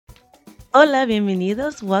Hola,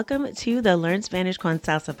 bienvenidos. Welcome to the Learn Spanish con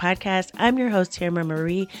Salsa podcast. I'm your host, Tamara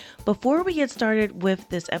Marie. Before we get started with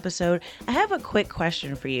this episode, I have a quick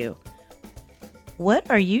question for you. What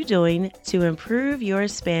are you doing to improve your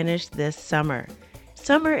Spanish this summer?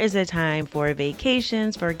 Summer is a time for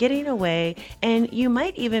vacations, for getting away, and you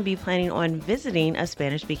might even be planning on visiting a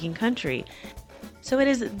Spanish-speaking country. So it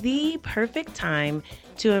is the perfect time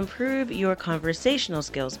to improve your conversational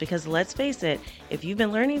skills because let's face it, if you've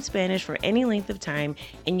been learning Spanish for any length of time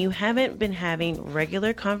and you haven't been having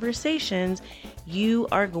regular conversations, you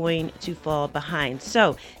are going to fall behind.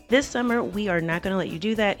 So this summer, we are not going to let you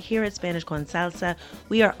do that. Here at Spanish con Salsa,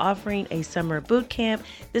 we are offering a summer boot camp.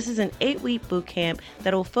 This is an 8-week boot camp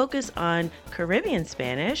that will focus on Caribbean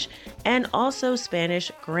Spanish and also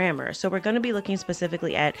Spanish grammar. So we're going to be looking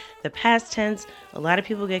specifically at the past tense. A lot of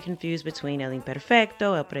people get confused between el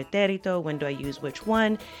imperfecto, el pretérito, when do I use which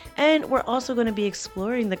one? And we're also going to be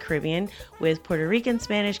exploring the Caribbean with Puerto Rican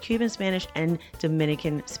Spanish, Cuban Spanish, and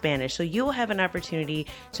Dominican Spanish. So you will have an opportunity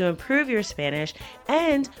to improve your Spanish,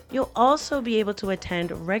 and you'll also be able to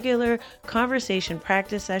attend regular conversation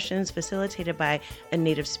practice sessions facilitated by a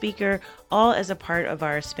native speaker, all as a part of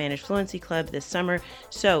our Spanish Fluency Club this summer.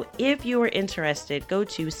 So if you are interested, go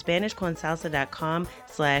to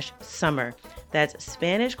SpanishConSalsa.com/summer. That's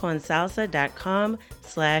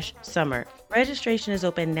SpanishConSalsa.com/summer. Registration is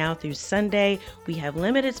open now through Sunday. We have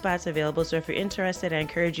limited spots available, so if you're interested, I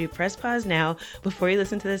encourage you press pause now before you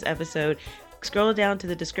listen to this episode. Scroll down to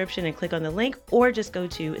the description and click on the link, or just go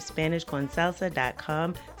to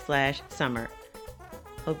SpanishConSalsa.com/summer.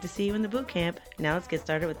 Hope to see you in the boot camp. Now let's get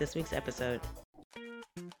started with this week's episode.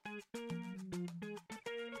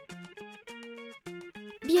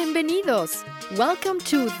 Bienvenidos! Welcome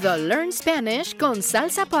to the Learn Spanish con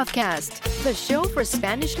Salsa podcast, the show for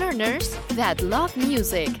Spanish learners that love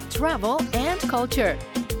music, travel, and culture.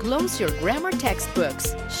 Close your grammar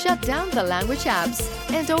textbooks, shut down the language apps,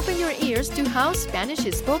 and open your ears to how Spanish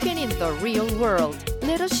is spoken in the real world.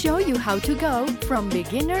 Let us show you how to go from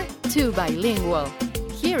beginner to bilingual.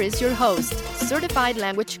 Here is your host, certified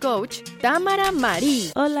language coach, Tamara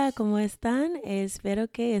Marie. Hola, ¿cómo están? Espero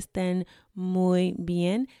que estén muy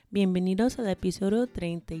bien. Bienvenidos al episodio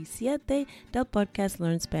 37 del podcast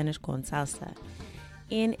Learn Spanish con Salsa.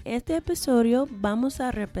 En este episodio vamos a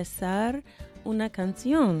repasar una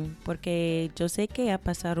canción porque yo sé que ha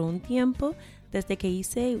pasado un tiempo desde que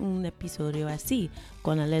hice un episodio así,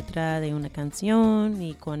 con la letra de una canción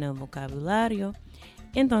y con el vocabulario.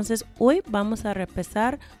 Entonces, hoy vamos a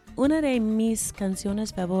repasar una de mis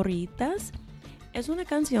canciones favoritas. Es una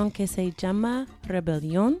canción que se llama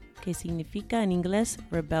Rebelión, que significa en inglés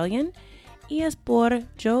Rebellion, y es por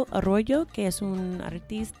Joe Arroyo, que es un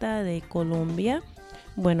artista de Colombia.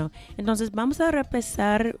 Bueno, entonces vamos a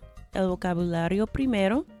repasar el vocabulario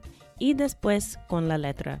primero y después con la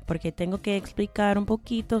letra, porque tengo que explicar un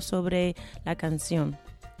poquito sobre la canción.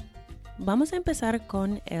 Vamos a empezar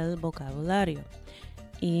con el vocabulario.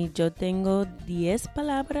 Y yo tengo 10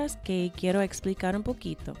 palabras que quiero explicar un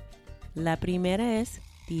poquito. La primera es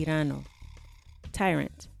tirano,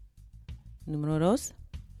 tyrant. Número 2,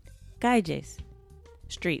 calles,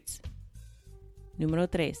 streets. Número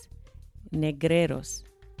 3, negreros,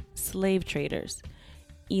 slave traders.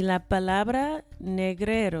 Y la palabra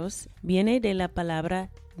negreros viene de la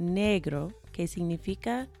palabra negro, que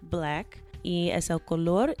significa black. Y es el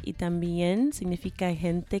color y también significa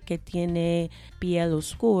gente que tiene piel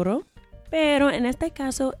oscuro. Pero en este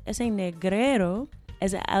caso, ese negrero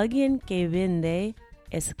es alguien que vende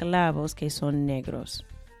esclavos que son negros.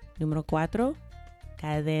 Número 4,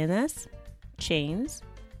 cadenas, chains.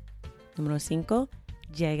 Número 5,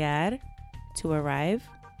 llegar, to arrive.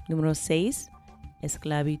 Número 6,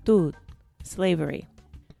 esclavitud, slavery.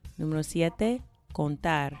 Número 7,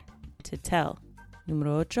 contar, to tell.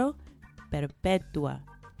 Número 8, perpetua,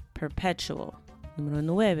 perpetual. Número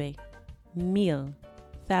 9, 1000,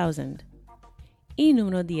 thousand. Y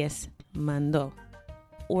número 10, mandó,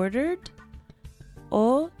 ordered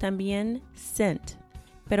o también sent.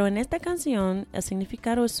 Pero en esta canción el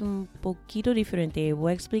significado es un poquito diferente.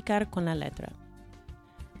 Voy a explicar con la letra.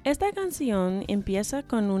 Esta canción empieza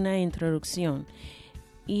con una introducción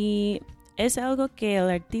y es algo que el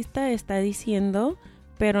artista está diciendo,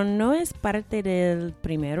 pero no es parte del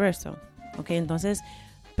primer verso. Ok, entonces,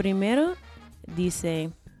 primero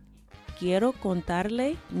dice, quiero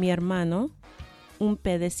contarle mi hermano un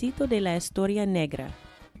pedacito de la historia negra.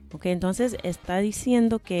 Ok, entonces está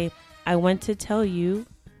diciendo que I want to tell you,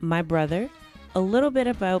 my brother, a little bit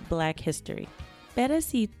about Black history.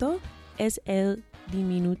 Pedacito es el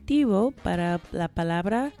diminutivo para la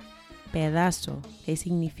palabra pedazo, que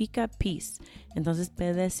significa piece. Entonces,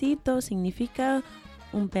 pedacito significa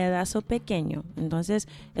un pedazo pequeño. Entonces,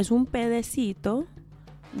 es un pedacito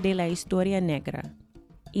de la historia negra.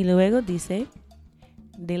 Y luego dice,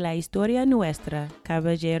 de la historia nuestra,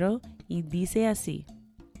 caballero, y dice así.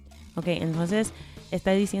 Ok, entonces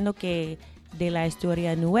está diciendo que de la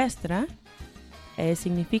historia nuestra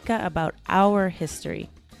significa about our history.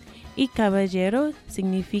 Y caballero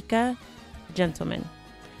significa gentleman.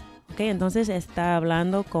 Ok, entonces está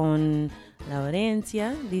hablando con la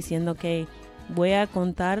audiencia, diciendo que voy a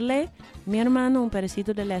contarle, mi hermano, un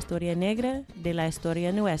pedacito de la historia negra, de la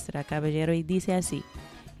historia nuestra, caballero, y dice así.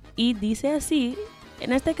 Y dice así,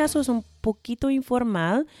 en este caso es un poquito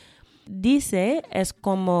informal. Dice es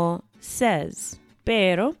como says,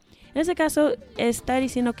 pero en este caso está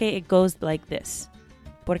diciendo que it goes like this,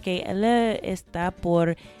 porque él está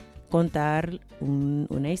por contar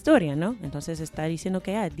una historia, ¿no? Entonces está diciendo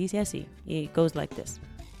que dice así, y it goes like this.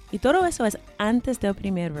 Y todo eso es antes del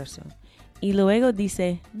primer verso. Y luego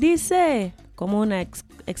dice, como una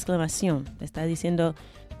exclamación. Está diciendo,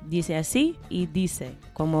 dice así y dice,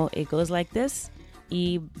 como it goes like this.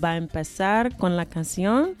 Y va a empezar con la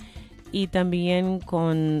canción y también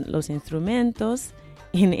con los instrumentos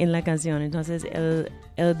en la canción. Entonces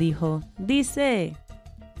él dijo, dice.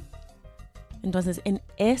 Entonces en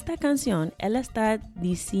esta canción él está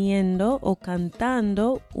diciendo o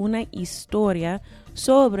cantando una historia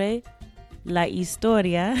sobre la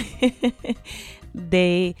historia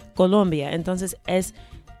de Colombia. Entonces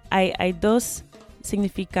hay dos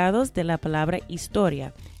significados de la palabra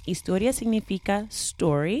historia. Historia significa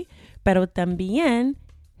story, pero también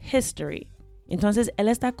history. Entonces él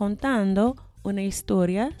está contando una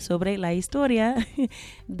historia sobre la historia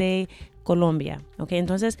de Colombia. Okay,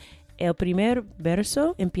 entonces el primer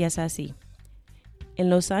verso empieza así. En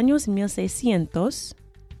los años 1600,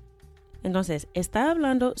 entonces está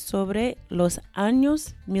hablando sobre los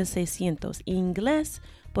años 1600. En inglés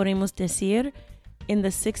podemos decir in the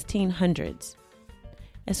 1600s.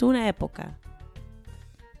 Es una época.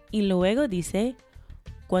 Y luego dice,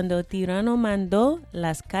 cuando el tirano mandó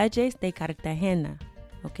las calles de Cartagena.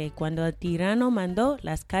 Ok, cuando el tirano mandó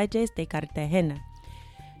las calles de Cartagena.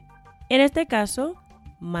 En este caso,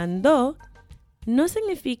 mandó no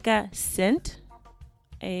significa sent.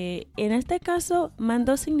 En este caso,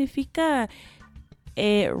 mandó significa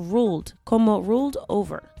ruled, como ruled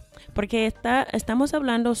over. Porque estamos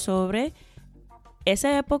hablando sobre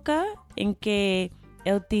esa época en que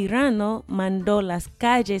el tirano mandó las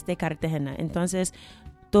calles de Cartagena. Entonces,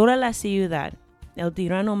 toda la ciudad, el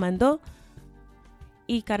tirano mandó.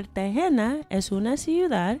 Y Cartagena es una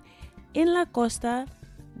ciudad en la costa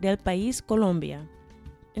del país Colombia.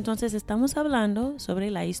 Entonces, estamos hablando sobre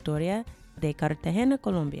la historia de Cartagena,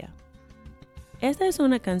 Colombia. Esta es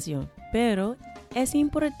una canción, pero es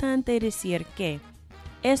importante decir que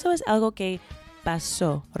eso es algo que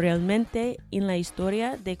pasó realmente en la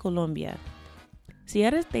historia de Colombia. Si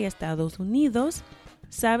eres de Estados Unidos,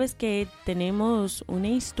 sabes que tenemos una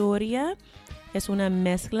historia, es una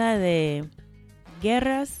mezcla de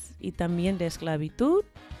guerras y también de esclavitud,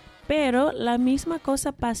 pero la misma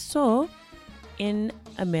cosa pasó en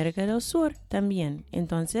América del Sur también.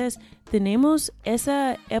 Entonces, tenemos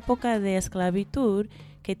esa época de esclavitud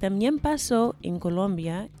que también pasó en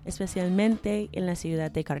Colombia, especialmente en la ciudad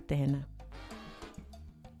de Cartagena.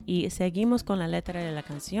 Y seguimos con la letra de la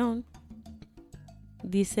canción.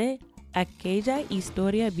 Dice, aquella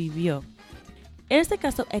historia vivió. En este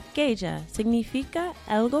caso, aquella significa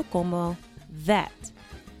algo como that.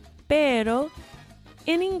 Pero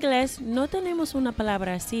en inglés no tenemos una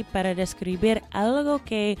palabra así para describir algo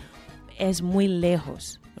que es muy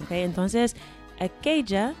lejos. ¿Okay? Entonces,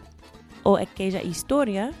 aquella o aquella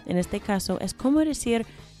historia, en este caso, es como decir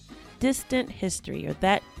distant history o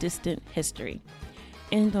that distant history.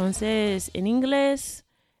 Entonces, en inglés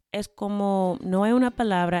es como, no hay una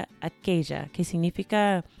palabra aquella que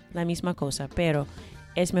significa la misma cosa, pero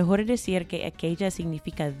es mejor decir que aquella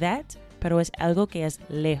significa that, pero es algo que es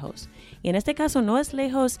lejos. Y en este caso no es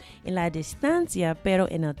lejos en la distancia, pero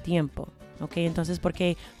en el tiempo. ¿Ok? Entonces,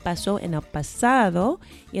 porque pasó en el pasado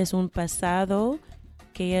y es un pasado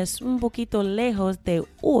que es un poquito lejos de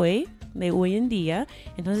hoy en día.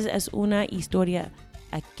 Entonces, es una historia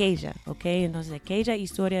aquella. ¿Ok? Entonces, aquella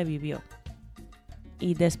historia vivió.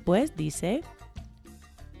 Y después dice,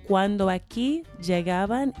 cuando aquí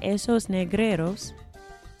llegaban esos negreros,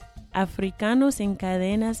 africanos en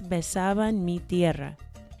cadenas besaban mi tierra.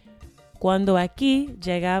 Cuando aquí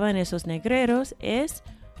llegaban esos negreros es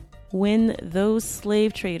when those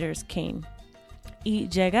slave traders came. Y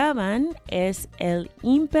llegaban es el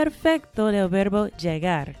imperfecto del verbo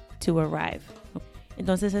llegar. to arrive.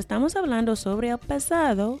 Entonces estamos hablando sobre el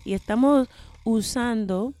pasado y estamos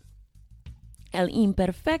usando el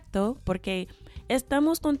imperfecto porque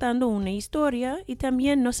estamos contando una historia y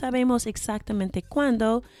también no sabemos exactamente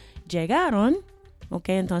cuándo llegaron. Ok,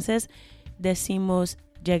 entonces decimos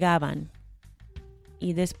llegaban.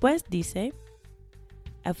 Y después dice,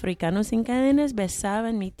 africanos sin cadenas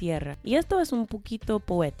besaban mi tierra. Y esto es un poquito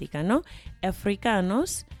poética, ¿no?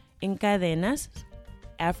 Africanos en cadenas,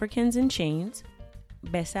 Africans in chains,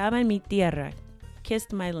 besaban mi tierra,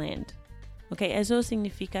 kissed my land. Ok, eso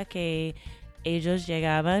significa que ellos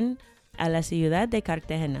llegaban a la ciudad de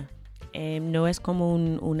Cartagena. No es como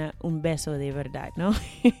un beso de verdad, ¿no?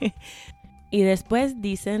 Y después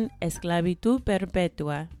dicen esclavitud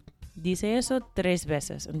perpetua. Dice eso 3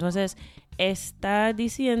 veces. Entonces, está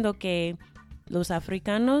diciendo que los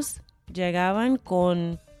africanos llegaban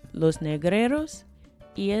con los negreros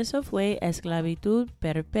y eso fue esclavitud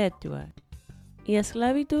perpetua. Y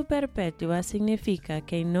esclavitud perpetua significa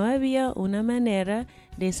que no había una manera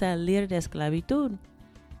de salir de esclavitud.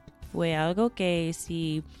 Fue algo que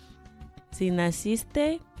si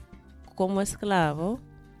naciste como esclavo,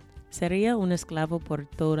 sería un esclavo por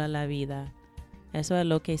toda la vida. Eso es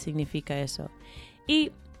lo que significa eso.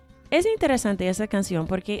 Y es interesante esa canción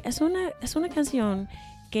porque es una canción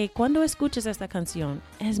que cuando escuchas esta canción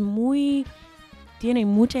tiene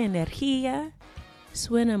mucha energía,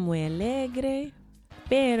 suena muy alegre,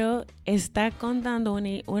 pero está contando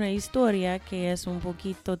una historia que es un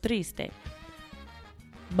poquito triste.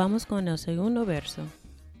 Vamos con el segundo verso.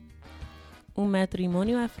 Un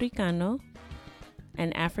matrimonio africano,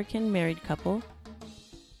 an African married couple,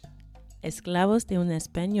 esclavos de un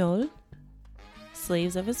español,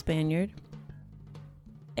 slaves of a Spaniard.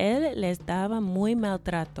 Él les daba muy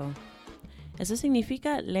maltrato. Eso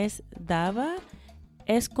significa les daba,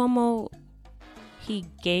 es como he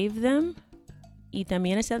gave them, y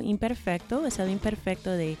también es el imperfecto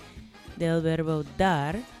del verbo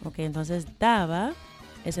dar. Ok, entonces daba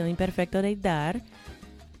es el imperfecto de dar,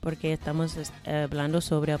 porque estamos hablando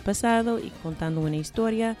sobre el pasado y contando una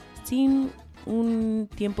historia sin un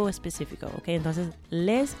tiempo específico. Ok, entonces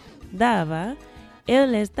les daba,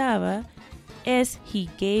 él les daba, es he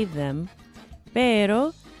gave them,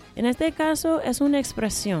 pero en este caso es una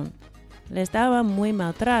expresión. Les daba muy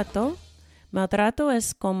maltrato. Maltrato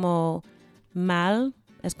es como mal,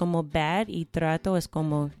 es como bad, y trato es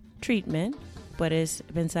como treatment. Puedes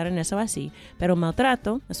pensar en eso así. Pero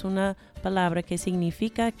maltrato es una palabra que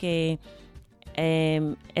significa que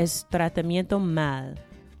es tratamiento mal,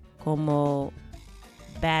 como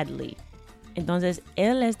badly. Entonces,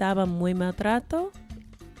 él les daba muy maltrato,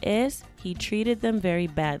 he treated them very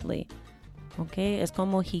badly. Okay, es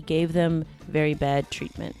como he gave them very bad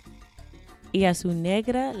treatment. Y a su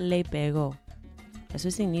negra le pegó. Eso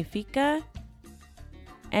significa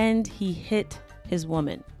and he hit his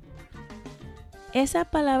woman. Esa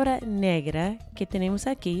palabra negra que tenemos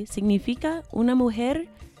aquí significa una mujer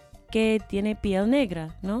que tiene piel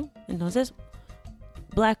negra, ¿no? Entonces,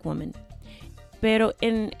 black woman. Pero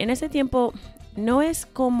en ese tiempo no es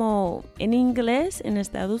como en inglés. En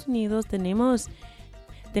Estados Unidos tenemos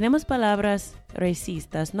palabras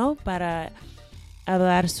racistas, ¿no? Para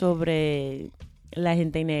hablar sobre la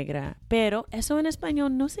gente negra. Pero eso en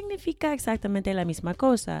español no significa exactamente la misma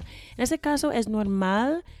cosa. En ese caso es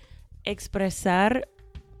normal expresar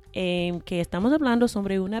que estamos hablando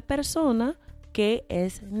sobre una persona que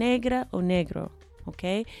es negra o negro,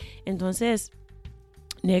 ¿ok? Entonces,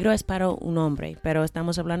 negro es para un hombre, pero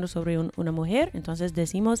estamos hablando sobre una mujer, entonces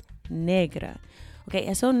decimos negra, ¿ok?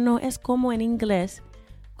 Eso no es como en inglés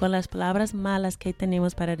con las palabras malas que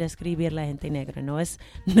tenemos para describir la gente negra, no es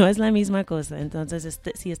la misma cosa. Entonces,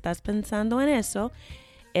 si estás pensando en eso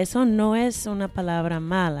no es una palabra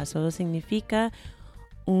mala, solo significa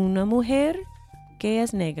una mujer que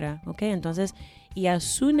es negra, ¿ok? Entonces, y a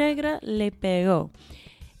su negra le pegó.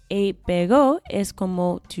 Y pegó es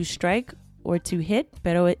como to strike or to hit,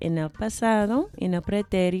 pero en el pasado, en el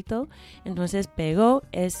pretérito. Entonces, pegó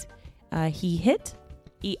es he hit.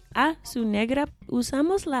 Y a su negra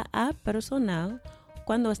usamos la a personal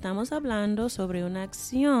cuando estamos hablando sobre una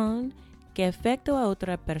acción que afecta a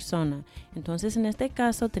otra persona. Entonces, en este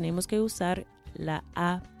caso, tenemos que usar la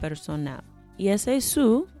a personal. Y ese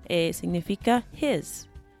su significa his,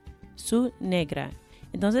 su negra.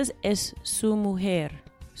 Entonces es su mujer,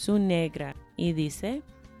 su negra. Y dice,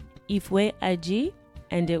 y fue allí,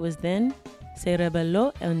 and it was then, se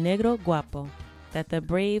rebeló el negro guapo, that the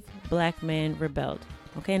brave black man rebelled.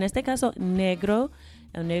 Ok, en este caso, negro,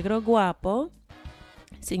 el negro guapo,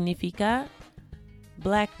 significa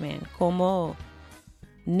black man, como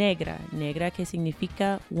negra. Negra que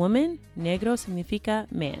significa woman, negro significa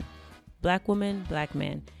man. Black woman, black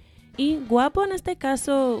man. Y guapo en este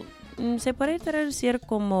caso se puede traducir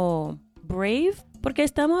como brave porque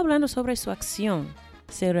estamos hablando sobre su acción.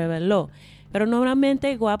 Se rebeló. Pero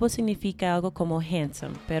normalmente guapo significa algo como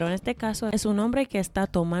handsome. Pero en este caso es un hombre que está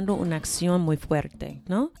tomando una acción muy fuerte,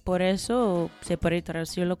 ¿no? Por eso se puede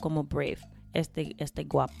traducirlo como brave, este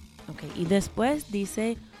guapo. Okay. Y después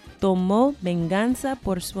dice, tomó venganza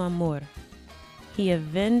por su amor. He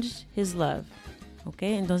avenged his love.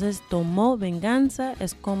 Okay. Entonces tomó venganza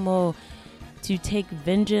es como to take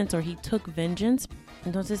vengeance or he took vengeance.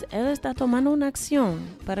 Entonces él está tomando una acción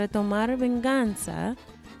para tomar venganza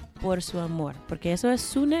por su amor, porque eso es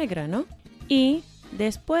su negra, ¿no? Y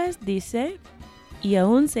después dice, y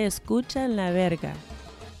aún se escucha en la verga,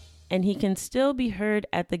 and he can still be heard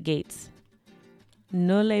at the gates.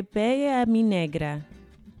 No le pegue a mi negra,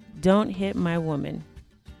 don't hit my woman.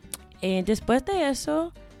 Después de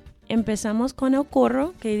eso, empezamos con el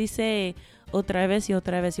coro que dice otra vez y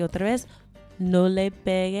otra vez y otra vez, no le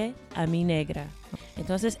pegue a mi negra.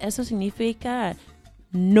 Entonces eso significa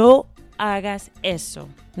no hagas eso,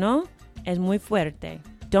 ¿no? Es muy fuerte.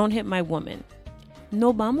 Don't hit my woman.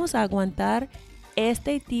 No vamos a aguantar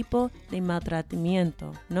este tipo de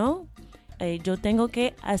maltratamiento, ¿no? Yo tengo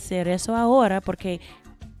que hacer eso ahora porque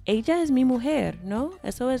ella es mi mujer, ¿no?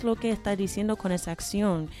 Eso es lo que está diciendo con esa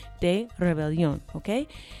acción de rebelión, ¿ok?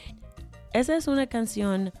 Esa es una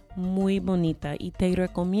canción muy bonita y te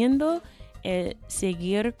recomiendo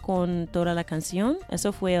seguir con toda la canción.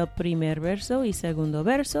 Eso fue el primer verso y segundo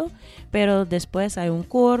verso, pero después hay un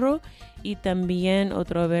coro y también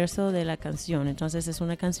otro verso de la canción. Entonces es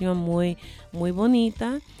una canción muy, muy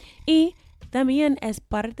bonita y también es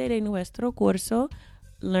parte de nuestro curso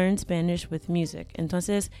Learn Spanish with Music.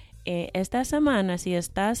 Entonces esta semana, si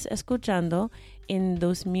estás escuchando en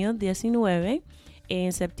 2019,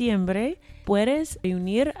 en septiembre, puedes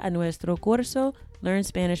unir a nuestro curso Learn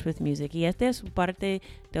Spanish with Music. Y esta es parte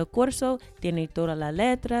del curso. Tiene toda la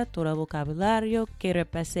letra, todo el vocabulario que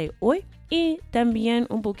repasé hoy. Y también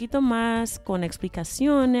un poquito más con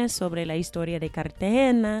explicaciones sobre la historia de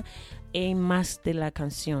Cartagena y más de la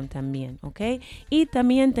canción también, ¿ok? Y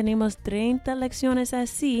también tenemos 30 lecciones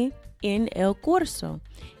así en el curso.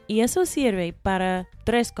 Y eso sirve para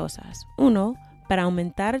 3 cosas. 1, para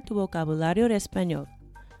aumentar tu vocabulario de español.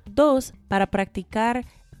 2, para practicar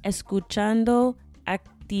escuchando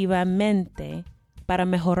activamente para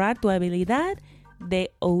mejorar tu habilidad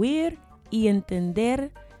de oír y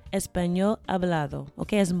entender español hablado.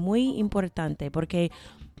 ¿Ok? Es muy importante porque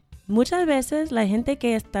muchas veces la gente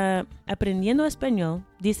que está aprendiendo español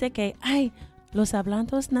dice que, ay, los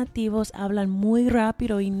hablantes nativos hablan muy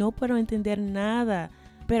rápido y no puedo entender nada.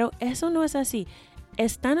 Pero eso no es así.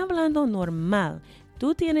 Están hablando normal.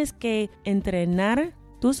 Tú tienes que entrenar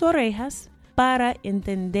tus orejas para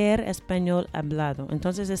entender español hablado.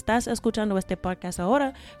 Entonces estás escuchando este podcast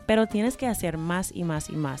ahora, pero tienes que hacer más y más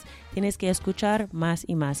y más. Tienes que escuchar más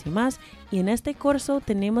y más y más. Y en este curso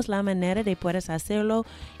tenemos la manera de poder hacerlo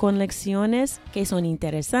con lecciones que son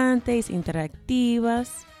interesantes,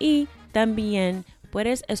 interactivas y también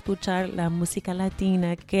puedes escuchar la música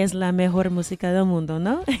latina, que es la mejor música del mundo,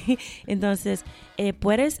 ¿no? Entonces,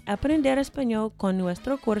 puedes aprender español con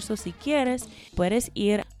nuestro curso si quieres. Puedes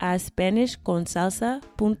ir a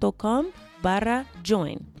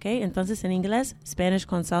SpanishConsalsa.com/join, ¿ok? Entonces, en inglés,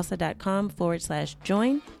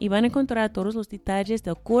 SpanishConsalsa.com/join y van a encontrar todos los detalles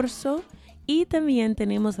del curso. Y también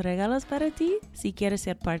tenemos regalos para ti si quieres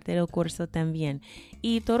ser parte del curso también.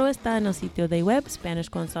 Y todo está en el sitio de web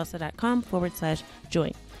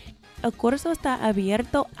SpanishConsalsa.com/join. El curso está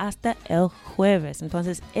abierto hasta el jueves.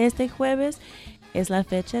 Entonces, este jueves es la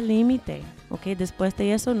fecha límite. ¿Ok? Después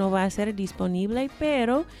de eso no va a ser disponible,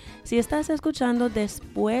 pero si estás escuchando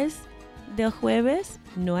después del jueves,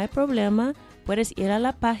 no hay problema. Puedes ir a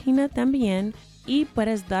la página también y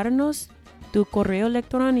puedes darnos tu correo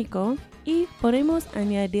electrónico y podemos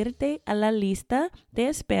añadirte a la lista de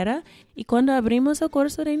espera y cuando abrimos el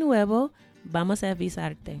curso de nuevo vamos a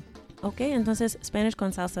avisarte. Ok, entonces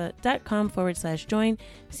SpanishConsalsa.com/join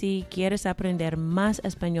si quieres aprender más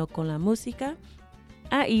español con la música.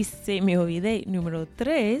 Y se me olvidé, número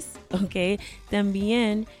 3, ok,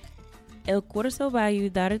 también el curso va a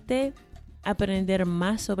ayudarte a aprender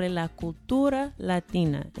más sobre la cultura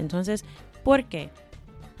latina. Entonces, ¿por qué?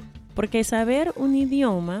 Porque saber un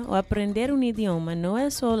idioma o aprender un idioma no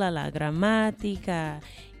es solo la gramática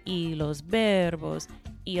y los verbos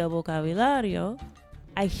y el vocabulario.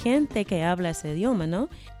 Hay gente que habla ese idioma, ¿no?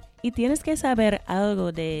 Y tienes que saber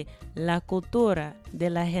algo de la cultura de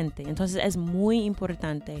la gente. Entonces es muy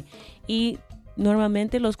importante. Y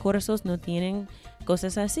normalmente los cursos no tienen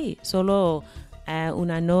cosas así, solo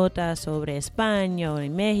una nota sobre España o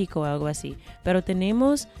en México o algo así. Pero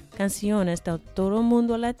tenemos canciones de todo el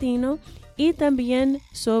mundo latino y también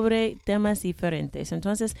sobre temas diferentes.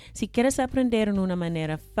 Entonces, si quieres aprender en una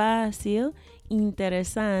manera fácil,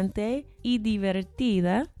 interesante y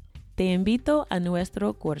divertida, te invito a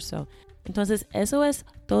nuestro curso. Entonces, eso es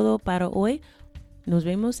todo para hoy. Nos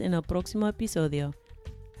vemos en el próximo episodio.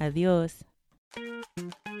 Adiós.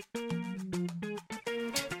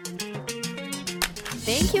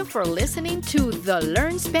 Thank you for listening to the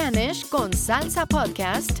Learn Spanish con Salsa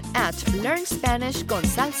podcast at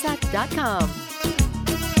learnspanishconsalsa.com.